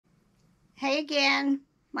Hey again,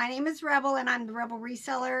 my name is Rebel and I'm the Rebel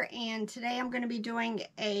Reseller, and today I'm going to be doing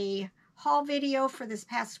a haul video for this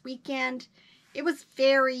past weekend. It was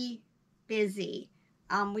very busy.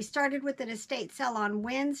 We started with an estate sale on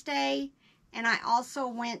Wednesday, and I also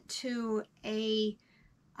went to a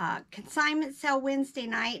consignment sale Wednesday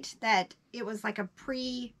night that it was like a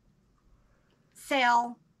pre-sale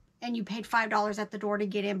and you paid $5 at the door to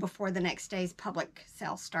get in before the next day's public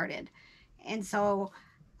sale started. And so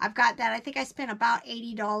I've got that. I think I spent about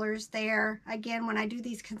 $80 there. Again, when I do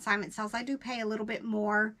these consignment sales, I do pay a little bit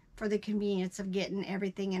more for the convenience of getting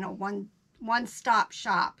everything in a one-stop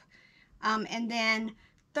shop. And then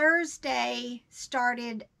Thursday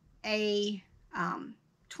started a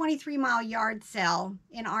 23-mile yard sale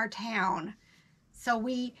in our town. So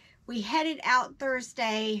we headed out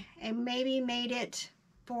Thursday and maybe made it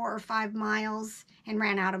 4 or 5 miles and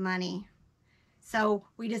ran out of money. So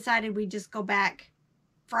we decided we'd just go back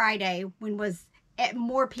Friday when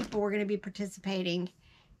more people were going to be participating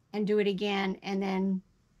and do it again. And then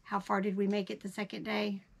how far did we make it the second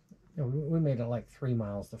day? Yeah, we made it like 3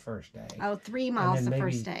 miles the first day. Oh, 3 miles the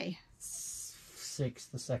first day. 6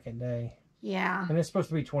 the second day. Yeah. And it's supposed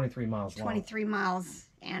to be 23 miles long. 23 miles.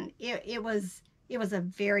 And it was a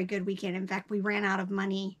very good weekend. In fact, we ran out of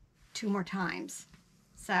money 2 more times.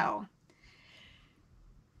 So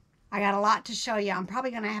I got a lot to show you. I'm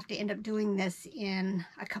probably going to have to end up doing this in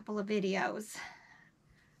a couple of videos.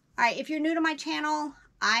 All right, if you're new to my channel,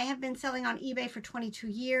 I have been selling on eBay for 22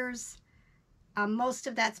 years. Most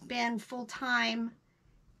of that's been full-time.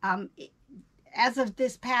 As of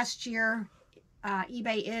this past year,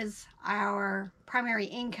 eBay is our primary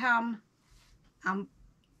income.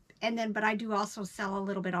 But I do also sell a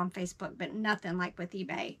little bit on Facebook, but nothing like with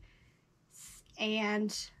eBay.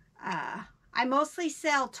 And I mostly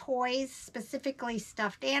sell toys, specifically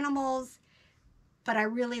stuffed animals, but I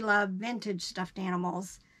really love vintage stuffed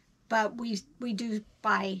animals. But we do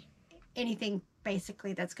buy anything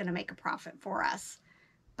basically that's going to make a profit for us.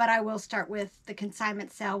 But I will start with the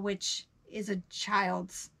consignment sale, which is a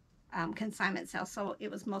child's consignment sale, so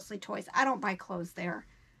it was mostly toys. I don't buy clothes there.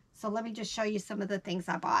 So let me just show you some of the things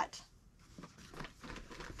I bought.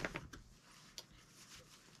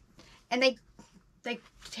 And they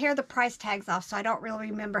tear the price tags off, so I don't really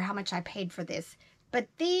remember how much I paid for this. But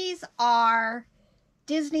these are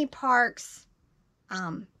Disney Parks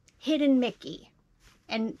Hidden Mickey.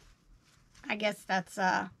 And I guess that's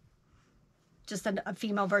just a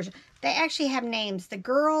female version. They actually have names. The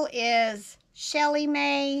girl is Shelly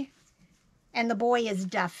Mae, and the boy is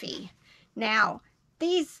Duffy. Now,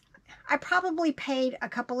 these, I probably paid a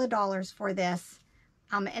couple of dollars for this.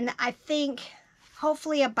 And I think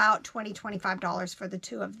hopefully about $20, $25 for the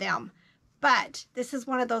 2 of them. But this is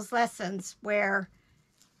one of those lessons where,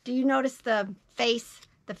 do you notice the face?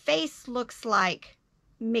 The face looks like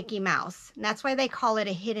Mickey Mouse. And that's why they call it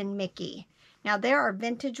a hidden Mickey. Now there are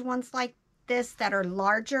vintage ones like this that are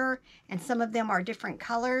larger, and some of them are different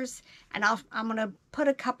colors. And I'm going to put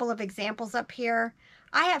a couple of examples up here.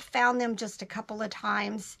 I have found them just a couple of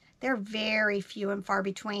times. They're very few and far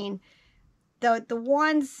between. The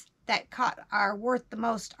ones that are worth the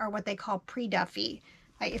most are what they call pre-Duffy.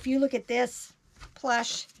 Like if you look at this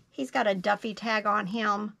plush, he's got a Duffy tag on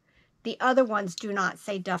him. The other ones do not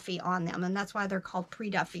say Duffy on them, and that's why they're called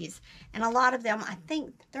pre-Duffys. And a lot of them, I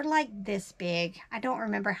think they're like this big. I don't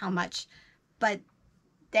remember how much, but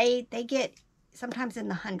they get sometimes in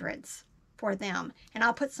the hundreds for them. And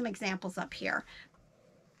I'll put some examples up here.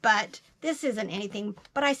 But this isn't anything,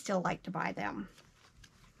 but I still like to buy them.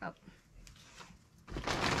 Oh.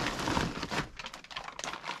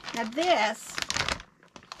 Now this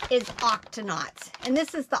is Octonauts, and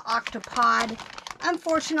this is the Octopod.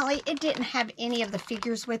 Unfortunately, it didn't have any of the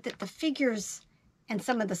figures with it. The figures and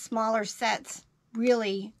some of the smaller sets,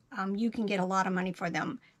 really, you can get a lot of money for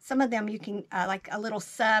them. Some of them you can, like a little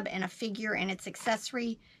sub and a figure and its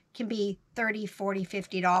accessory can be $30, $40,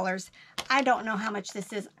 $50. I don't know how much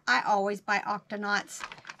this is. I always buy Octonauts.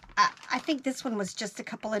 I think this one was just a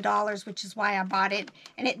couple of dollars, which is why I bought it.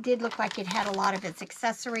 And it did look like it had a lot of its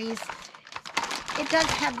accessories. It does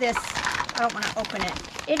have this, I don't want to open it.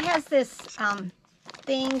 It has this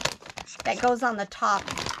thing that goes on the top.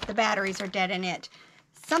 The batteries are dead in it.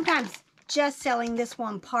 Sometimes just selling this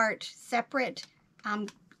one part separate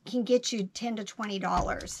can get you $10 to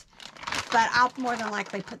 $20. But I'll more than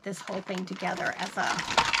likely put this whole thing together as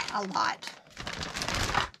a lot.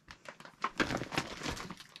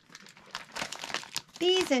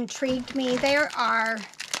 These intrigued me. There are,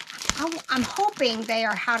 I'm hoping they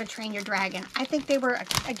are How to Train Your Dragon. I think they were,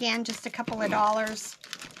 again, just a couple of dollars.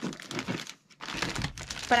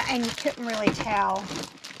 But I couldn't really tell.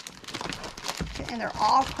 and they're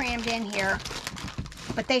all crammed in here.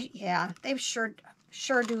 But they sure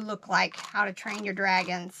do look like How to Train Your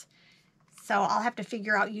Dragons. So I'll have to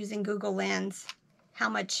figure out using Google Lens how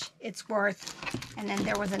much it's worth. And then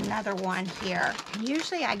there was another one here. And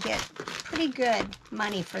usually I get pretty good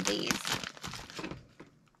money for these.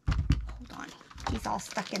 Hold on. He's all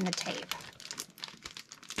stuck in the tape.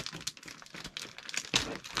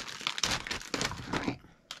 All right.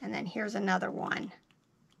 And then here's another one.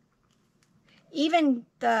 Even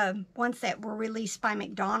the ones that were released by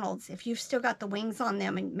McDonald's, if you've still got the wings on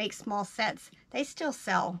them and make small sets, they still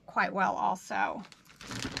sell quite well also.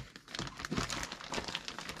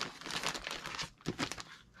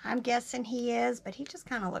 I'm guessing he is, but he just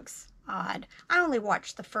kind of looks odd. I only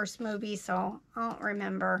watched the first movie, so I don't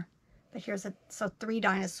remember. But here's so 3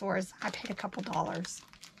 dinosaurs. I paid a couple dollars.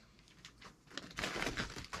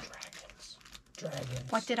 Dragons.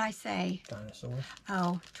 What did I say? Dinosaurs.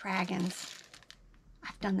 Oh, dragons.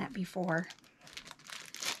 I've done that before.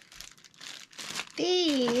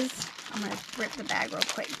 These, I'm going to rip the bag real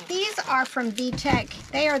quick. These are from VTech.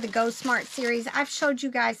 They are the Go Smart series. I've showed you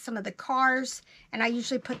guys some of the cars, and I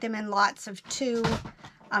usually put them in lots of 2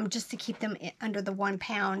 just to keep them under the 1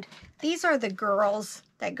 pound. These are the girls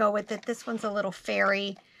that go with it. This one's a little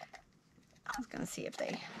fairy. I was going to see if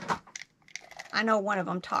they... I know one of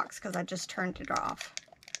them talks because I just turned it off.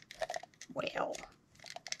 Well...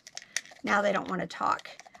 Now they don't want to talk.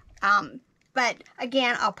 But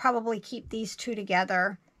again, I'll probably keep these 2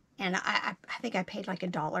 together. And I think I paid like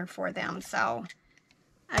 $1 for them. So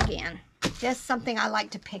again, just something I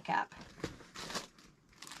like to pick up.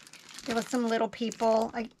 There was some little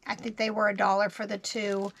people. I think they were $1 for the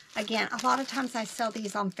 2. Again, a lot of times I sell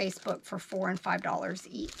these on Facebook for $4 and $5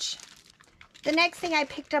 each. The next thing I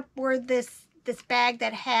picked up were this bag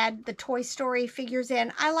that had the Toy Story figures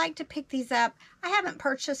in. I like to pick these up. I haven't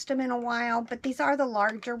purchased them in a while, but these are the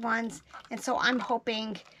larger ones. And so I'm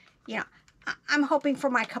hoping, you know, I'm hoping for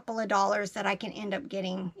my couple of dollars that I can end up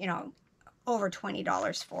getting, you know, over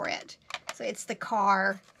 $20 for it. So it's the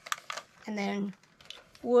car, and then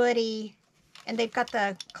Woody, and they've got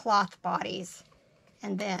the cloth bodies,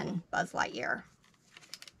 and then Buzz Lightyear.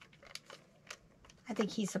 I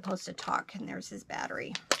think he's supposed to talk, and there's his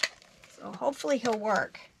battery. So hopefully he'll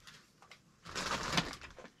work.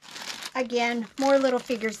 Again, more little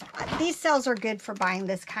figures. These sales are good for buying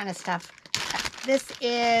this kind of stuff. This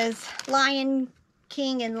is Lion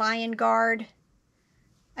King and Lion Guard.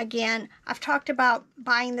 Again, I've talked about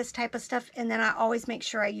buying this type of stuff, and then I always make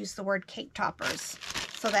sure I use the word cake toppers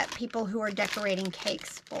so that people who are decorating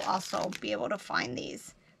cakes will also be able to find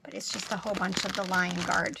these. But it's just a whole bunch of the Lion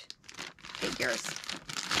Guard figures.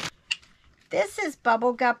 This is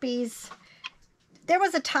Bubble Guppies. There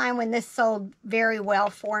was a time when this sold very well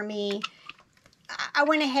for me. I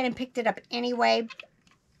went ahead and picked it up anyway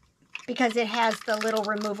because it has the little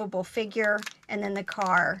removable figure and then the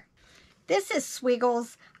car. This is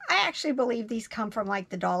Swiggles. I actually believe these come from like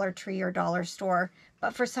the Dollar Tree or Dollar Store,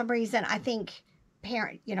 but for some reason I think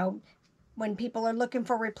when people are looking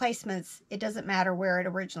for replacements, it doesn't matter where it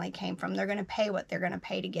originally came from. They're going to pay what they're going to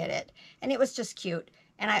pay to get it. And it was just cute.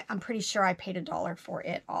 And I'm pretty sure I paid $1 for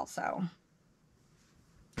it also.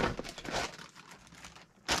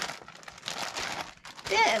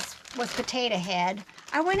 This was Potato Head.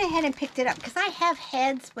 I went ahead and picked it up because I have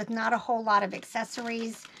heads with not a whole lot of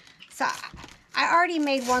accessories. So I already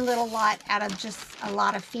made one little lot out of just a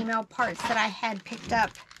lot of female parts that I had picked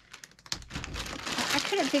up. I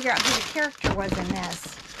couldn't figure out who the character was in this.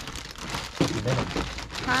 Venom.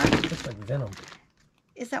 Huh? Looks like Venom.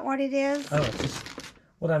 Is that what it is? Oh, it's just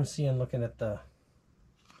what I'm seeing looking at the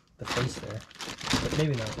face there. But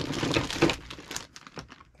maybe not.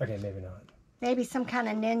 Okay, maybe not. Maybe some kind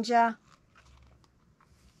of ninja.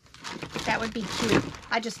 That would be cute.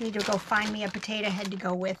 I just need to go find me a potato head to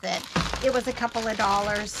go with it. It was a couple of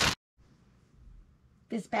dollars.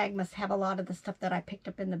 This bag must have a lot of the stuff that I picked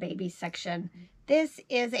up in the baby section. This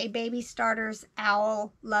is a Baby Starters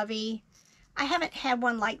Owl Lovey. I haven't had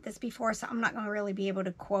one like this before, so I'm not going to really be able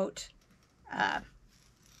to quote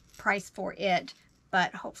price for it,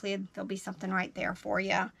 but hopefully there'll be something right there for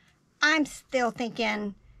you. I'm still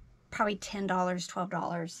thinking probably $10,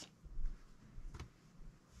 $12.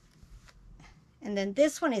 And then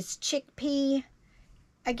this one is Chickpea.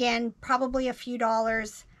 Again, probably a few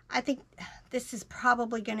dollars. I think this is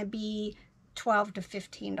probably going to be $12 to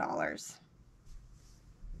 $15.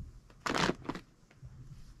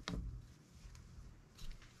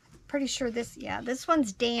 Pretty sure this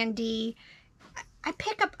one's Dandy. I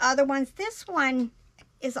pick up other ones. This one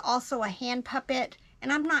is also a hand puppet,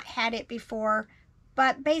 and I've not had it before,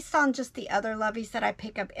 But based on just the other Loveys that I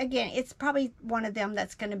pick up, again, it's probably one of them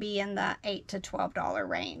that's going to be in the $8 to $12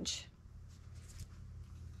 range.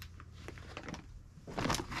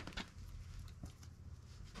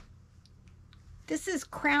 This is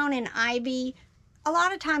Crown and Ivy. A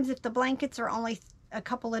lot of times if the blankets are only a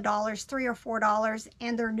couple of dollars, $3 or $4,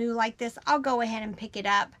 and they're new like this, I'll go ahead and pick it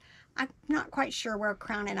up. I'm not quite sure where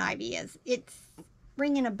Crown and Ivy is. It's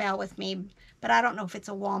ringing a bell with me, but I don't know if it's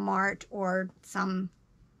a Walmart or some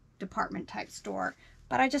department type store.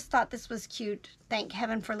 But I just thought this was cute. Thank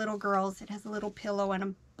heaven for little girls. It has a little pillow and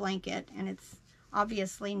a blanket, and it's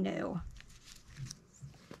obviously new.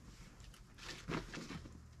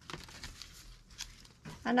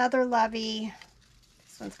 Another Lovey.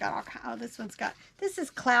 This one's got all kind. Oh, this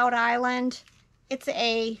is Cloud Island. It's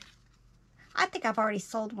I think I've already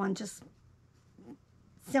sold one just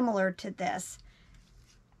similar to this.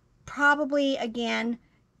 Probably, again,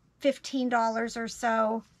 $15 or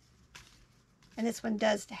so. And this one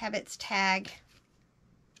does have its tag.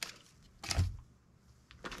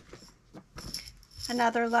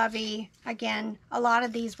 Another Lovey. Again, a lot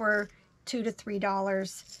of these were $2 to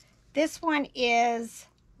 $3. This one is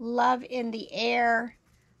Love in the Air.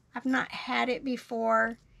 I've not had it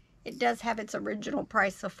before. It does have its original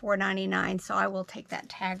price of $4.99, so I will take that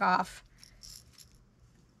tag off.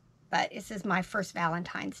 But this is my first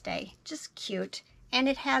Valentine's Day. Just cute. And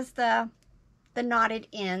it has the knotted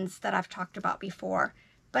ends that I've talked about before.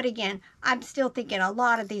 But again, I'm still thinking a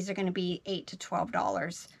lot of these are going to be $8 to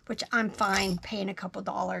 $12, which I'm fine paying a couple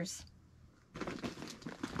dollars.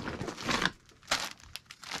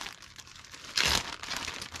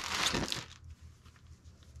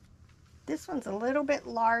 This one's a little bit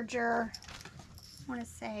larger. I want to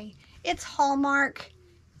say it's Hallmark,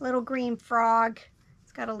 little green frog.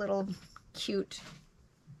 It's got a little cute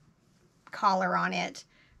collar on it.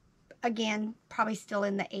 Again, probably still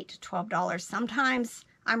in the $8 to $12. Sometimes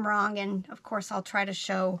I'm wrong, and of course I'll try to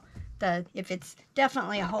show if it's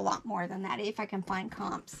definitely a whole lot more than that, if I can find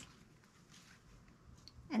comps.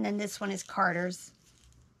 And then this one is Carter's.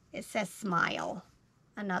 It says Smile,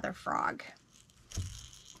 another frog.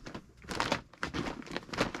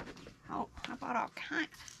 Oh, I bought all kinds.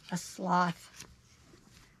 A sloth.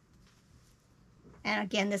 And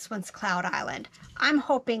again, this one's Cloud Island. I'm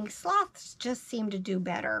hoping sloths just seem to do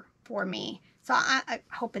better for me. So I'm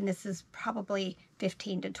hoping this is probably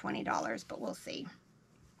 $15 to $20, but we'll see.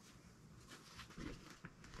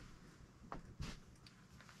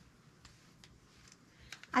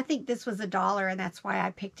 I think this was $1, and that's why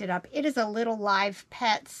I picked it up. It is a Little Live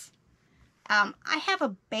Pets. I have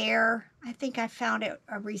a bear. I think I found it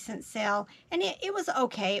a recent sale, and it was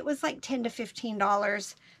okay. It was like $10 to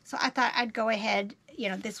 $15. So I thought I'd go ahead. You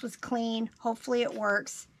know, this was clean. Hopefully it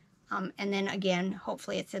works. And then again,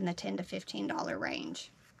 hopefully it's in the $10 to $15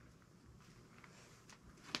 range.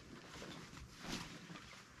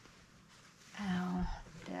 Oh,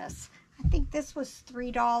 this. I think this was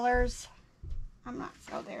 $3. I'm not,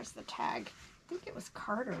 oh, there's the tag. I think it was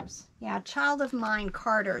Carter's. Yeah, Child of Mine,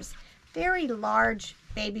 Carter's. Very large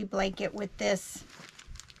baby blanket with this.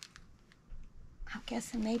 I'm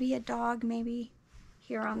guessing maybe a dog, maybe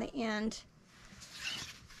here on the end.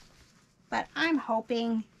 But I'm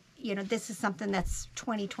hoping, you know, this is something that's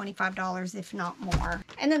 $20, $25, if not more.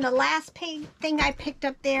 And then the last thing I picked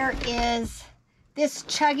up there is this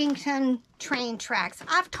Chuggington train tracks.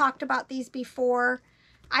 I've talked about these before.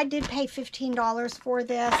 I did pay $15 for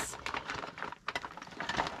this.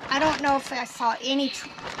 I don't know if I saw any,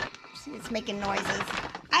 it's making noises.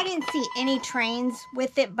 I didn't see any trains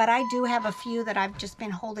with it, but I do have a few that I've just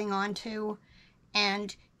been holding on to.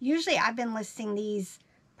 And usually I've been listing these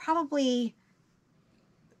probably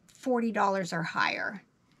 $40 or higher.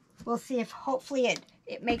 We'll see if hopefully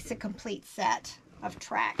it makes a complete set of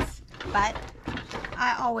tracks. But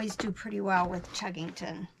I always do pretty well with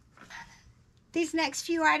Chuggington. These next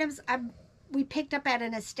few items we picked up at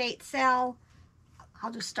an estate sale.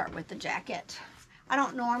 I'll just start with the jacket. I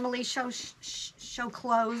don't normally show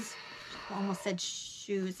clothes. I almost said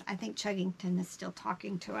shoes. I think Chuggington is still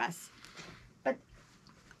talking to us. But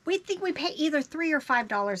we think we pay either $3 or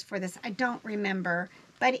 $5 for this. I don't remember.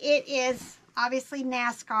 But it is obviously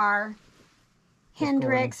NASCAR,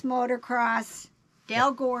 Hendricks, Motocross,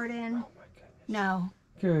 Dale Gordon. Oh my goodness. No.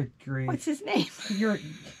 Good grief. What's his name?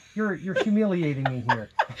 You're humiliating me here.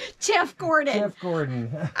 Jeff Gordon. Jeff Gordon.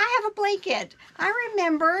 I have a blanket. I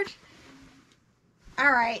remembered.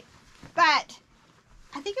 All right. But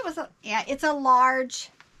I think it was it's a large.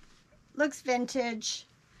 Looks vintage.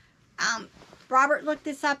 Robert looked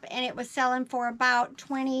this up and it was selling for about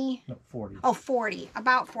 20. No, 40. Oh, 40.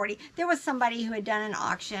 About 40. There was somebody who had done an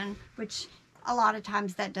auction, which a lot of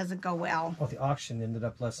times that doesn't go well. Well, the auction ended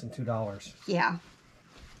up less than $2. Yeah,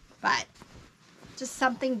 but just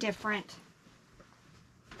something different.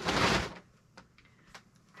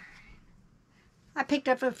 I picked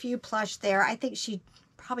up a few plush there. I think she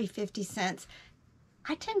probably 50 cents.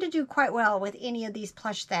 I tend to do quite well with any of these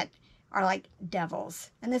plush that are like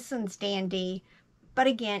devils. And this one's dandy. But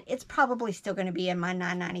again, it's probably still going to be in my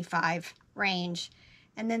 $9.95 range.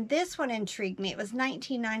 And then this one intrigued me. It was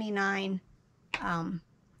 $19.99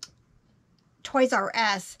 Toys R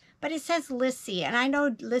Us. But it says Lissy. And I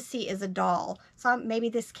know Lissy is a doll. So maybe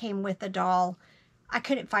this came with a doll. I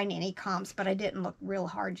couldn't find any comps, but I didn't look real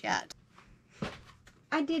hard yet.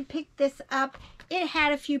 I did pick this up. It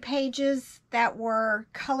had a few pages that were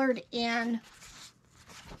colored in.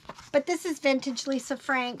 But this is vintage Lisa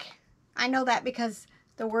Frank. I know that because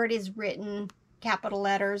the word is written capital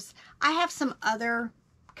letters. I have some other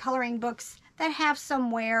coloring books that have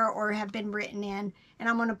some wear or have been written in. And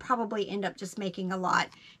I'm going to probably end up just making a lot.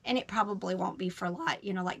 And it probably won't be for a lot.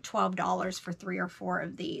 You know, like $12 for 3 or 4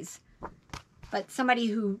 of these. But somebody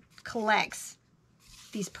who collects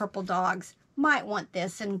these purple dogs might want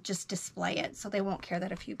this and just display it so they won't care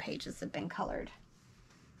that a few pages have been colored.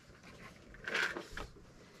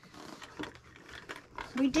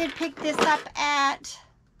 We did pick this up at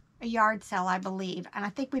a yard sale, I believe, and I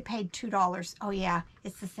think we paid $2. Oh yeah,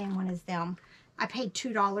 it's the same one as them. I paid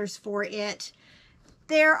 $2 for it.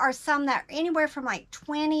 There are some that are anywhere from like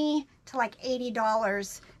 $20 to like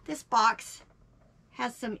 $80. This box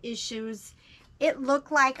has some issues. It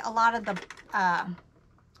looked like a lot of the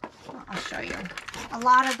I'll show you. A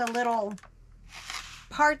lot of the little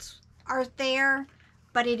parts are there,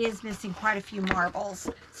 but it is missing quite a few marbles.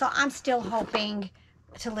 So I'm still hoping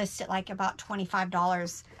to list it like about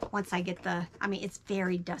 $25 once I get the, I mean, it's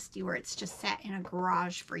very dusty where it's just sat in a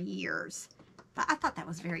garage for years. But I thought that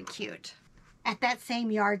was very cute. At that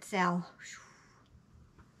same yard sale,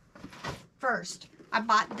 first, I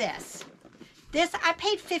bought this. This, I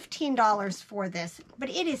paid $15 for this, but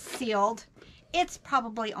it is sealed. It's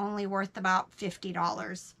probably only worth about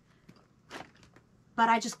 $50. But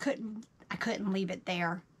I just couldn't leave it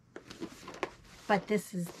there. But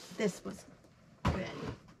this was good.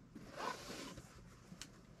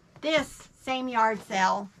 This same yard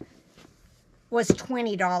sale was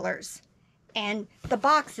 $20. And the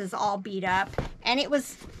box is all beat up. And it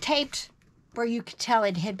was taped where you could tell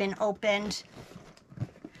it had been opened.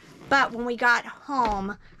 But when we got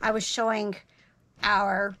home, I was showing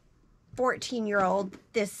our 14-year-old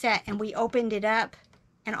this set, and we opened it up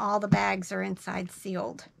and all the bags are inside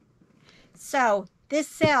sealed. So this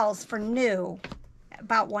sells for new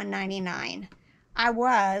about $1.99. I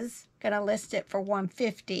was gonna list it for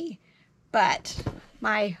 $1.50, but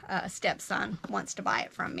my stepson wants to buy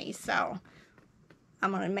it from me, so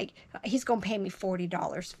he's gonna pay me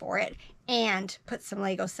 $40 for it and put some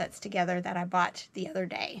Lego sets together that I bought the other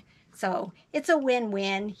day. So it's a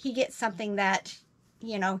win-win. He gets something that,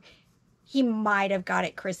 you know, he might have got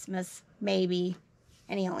at Christmas, maybe,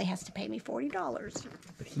 and he only has to pay me $40.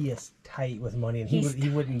 But he is tight with money, and he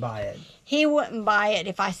wouldn't buy it. He wouldn't buy it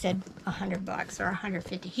if I said $100 or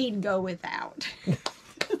 $150. He'd go without.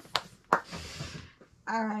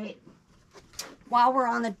 All right. While we're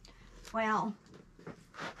on the, well,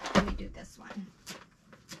 let me do this one.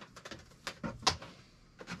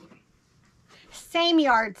 Same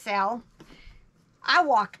yard sale. I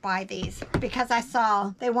walked by these because I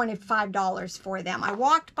saw they wanted $5 for them. I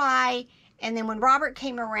walked by, and then when Robert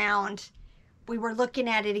came around, we were looking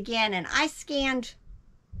at it again, and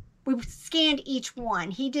we scanned each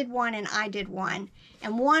one. He did one and I did one.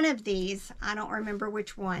 And one of these, I don't remember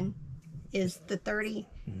which one, is the 30.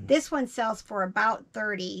 This one sells for about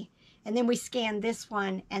 30. And then we scanned this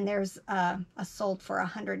one, and there's a sold for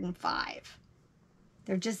 105.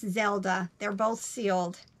 They're just Zelda. They're both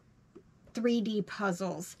sealed. 3D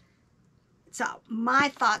puzzles. So my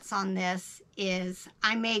thoughts on this is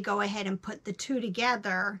I may go ahead and put the two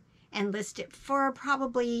together and list it for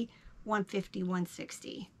probably $150,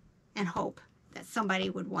 $160 and hope that somebody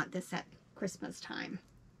would want this at Christmas time.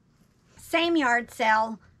 Same yard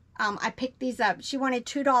sale. I picked these up. She wanted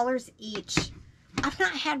 $2 each. I've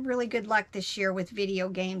not had really good luck this year with video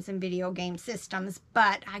games and video game systems,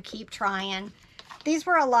 but I keep trying. These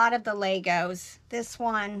were a lot of the Legos. This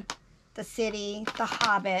one, the City, the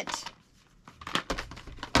Hobbit,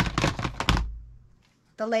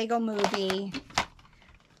 the Lego Movie,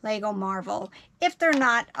 Lego Marvel. If they're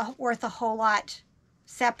not worth a whole lot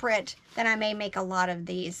separate, then I may make a lot of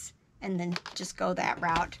these and then just go that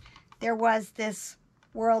route. There was this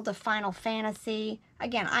World of Final Fantasy.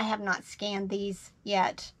 Again, I have not scanned these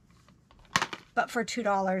yet. but for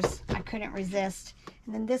 $2, I couldn't resist.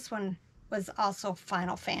 And then this one was also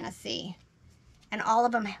Final Fantasy. And all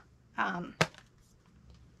of them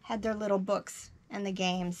had their little books and the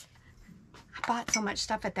games. I bought so much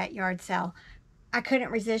stuff at that yard sale. I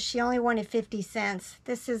couldn't resist. She only wanted 50 cents.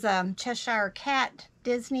 This is a Cheshire Cat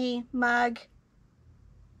Disney mug.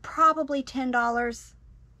 Probably $10.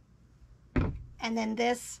 And then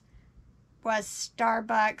this was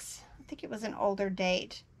Starbucks. I think it was an older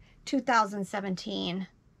date. 2017.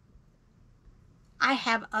 I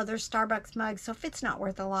have other Starbucks mugs, so if it's not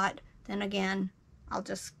worth a lot, then again, I'll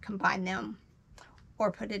just combine them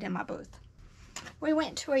or put it in my booth. We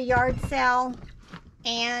went to a yard sale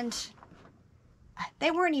and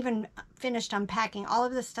they weren't even finished unpacking. All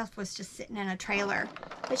of this stuff was just sitting in a trailer.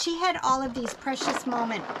 But she had all of these precious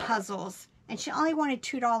moment puzzles and she only wanted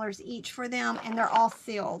 $2 each for them, and they're all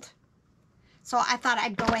sealed. So I thought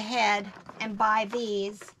I'd go ahead and buy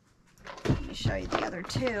these. Let me show you the other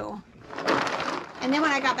two. And then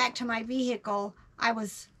when I got back to my vehicle, I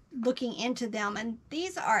was looking into them, and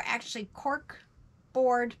these are actually cork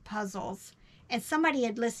board puzzles. And somebody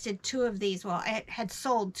had listed two of these. Well, I had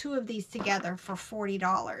sold two of these together for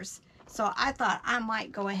 $40. So I thought I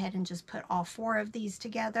might go ahead and just put all four of these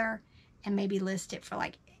together and maybe list it for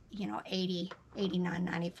like, you know, $80,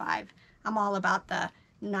 $89.95. I'm all about the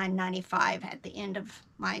 $9.95 at the end of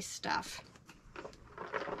my stuff.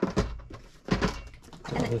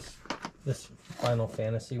 And this Final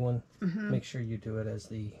Fantasy one, make sure you do it as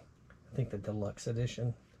the, I think the deluxe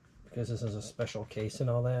edition, because this is a special case and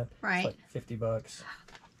all that. Right. It's like $50.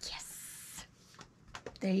 Yes.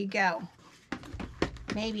 There you go.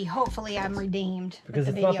 Maybe, hopefully I'm redeemed Because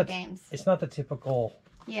with the it's video games. It's not the typical.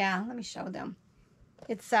 Yeah, let me show them.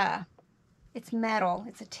 It's metal.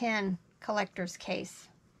 It's a tin collector's case.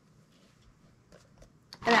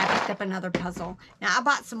 And I picked up another puzzle. Now, I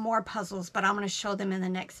bought some more puzzles, but I'm going to show them in the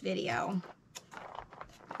next video.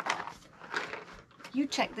 You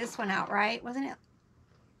checked this one out, right? Wasn't it?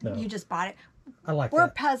 No. You just bought it. I like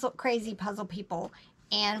We're that. crazy puzzle people,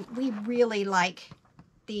 and we really like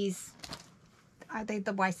these. Are they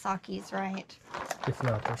the Waisakis, right? If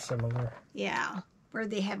not, they're similar. Yeah, where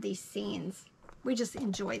they have these scenes. We just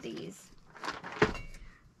enjoy these.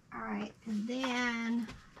 All right, and then,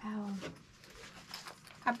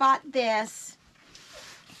 I bought this.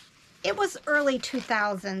 It was early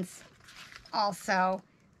 2000s also,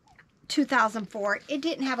 2004. It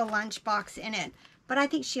didn't have a lunchbox in it, but I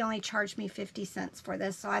think she only charged me 50 cents for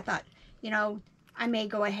this. So I thought, you know, I may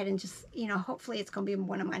go ahead and just, you know, hopefully it's going to be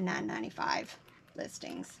one of my $9.95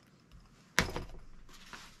 listings.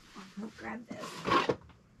 I'll grab this.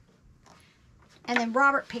 And then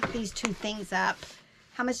Robert picked these two things up.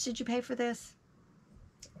 How much did you pay for this?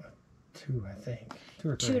 $2, I think. $2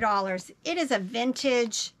 or $3. $2. It is a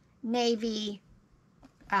vintage Navy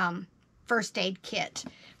first aid kit.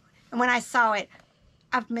 And when I saw it,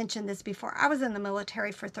 I've mentioned this before. I was in the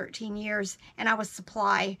military for 13 years and I was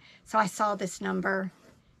supply. So I saw this number.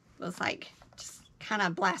 It was like just kind of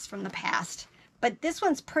a blast from the past. But this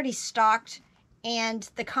one's pretty stocked, and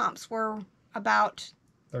the comps were about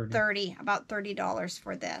 $30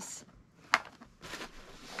 for this.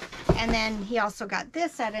 And then he also got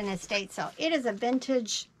this at an estate sale. It is a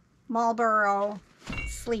vintage Marlboro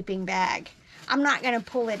sleeping bag. I'm not going to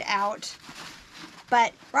pull it out,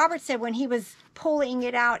 but Robert said when he was pulling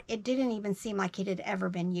it out, it didn't even seem like it had ever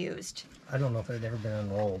been used. I don't know if it had ever been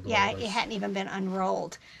unrolled. Yeah, it hadn't even been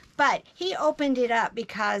unrolled. But he opened it up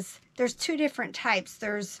because there's two different types.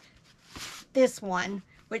 There's this one,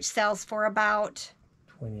 which sells for about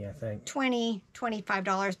 $20, I think. $20,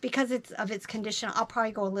 $25. Because it's of its condition, I'll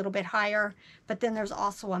probably go a little bit higher. But then there's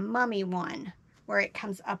also a mummy one where it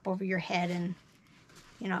comes up over your head and,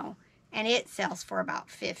 you know, and it sells for about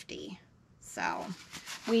 $50. So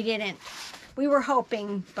we were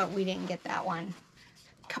hoping, but we didn't get that one.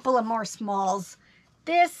 A couple of more smalls.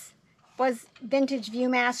 This was Vintage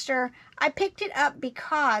Viewmaster. I picked it up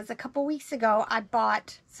because a couple weeks ago I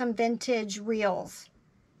bought some vintage reels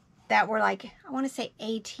that were like, I want to say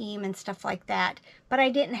A-Team and stuff like that, but I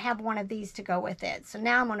didn't have one of these to go with it. So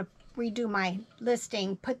now I'm going to redo my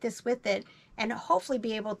listing, put this with it, and hopefully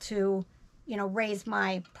be able to, you know, raise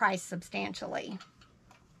my price substantially.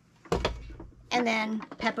 And then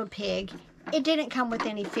Peppa Pig. It didn't come with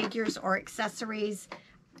any figures or accessories.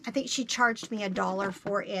 I think she charged me $1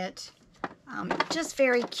 for it. Just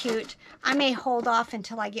very cute. I may hold off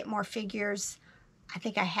until I get more figures. I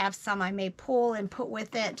think I have some I may pull and put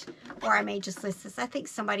with it, or I may just list this. I think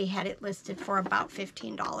somebody had it listed for about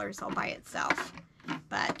 $15 all by itself.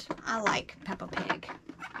 But I like Peppa Pig.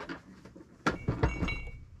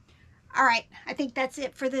 All right, I think that's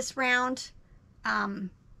it for this round.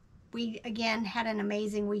 We again had an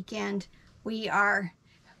amazing weekend. We are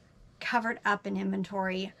covered up in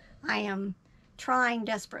inventory. I am trying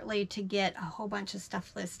desperately to get a whole bunch of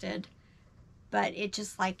stuff listed, but it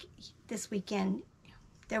just like this weekend,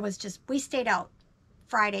 there was just, we stayed out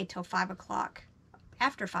Friday till 5 o'clock.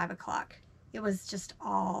 After 5 o'clock, it was just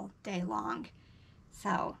all day long.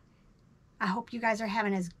 So I hope you guys are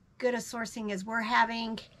having as good a sourcing as we're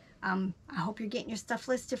having. I hope you're getting your stuff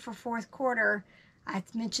listed for fourth quarter. I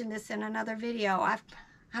mentioned this in another video.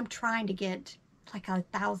 I'm trying to get like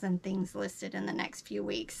 1,000 things listed in the next few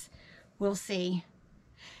weeks. We'll see.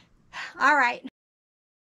 All right.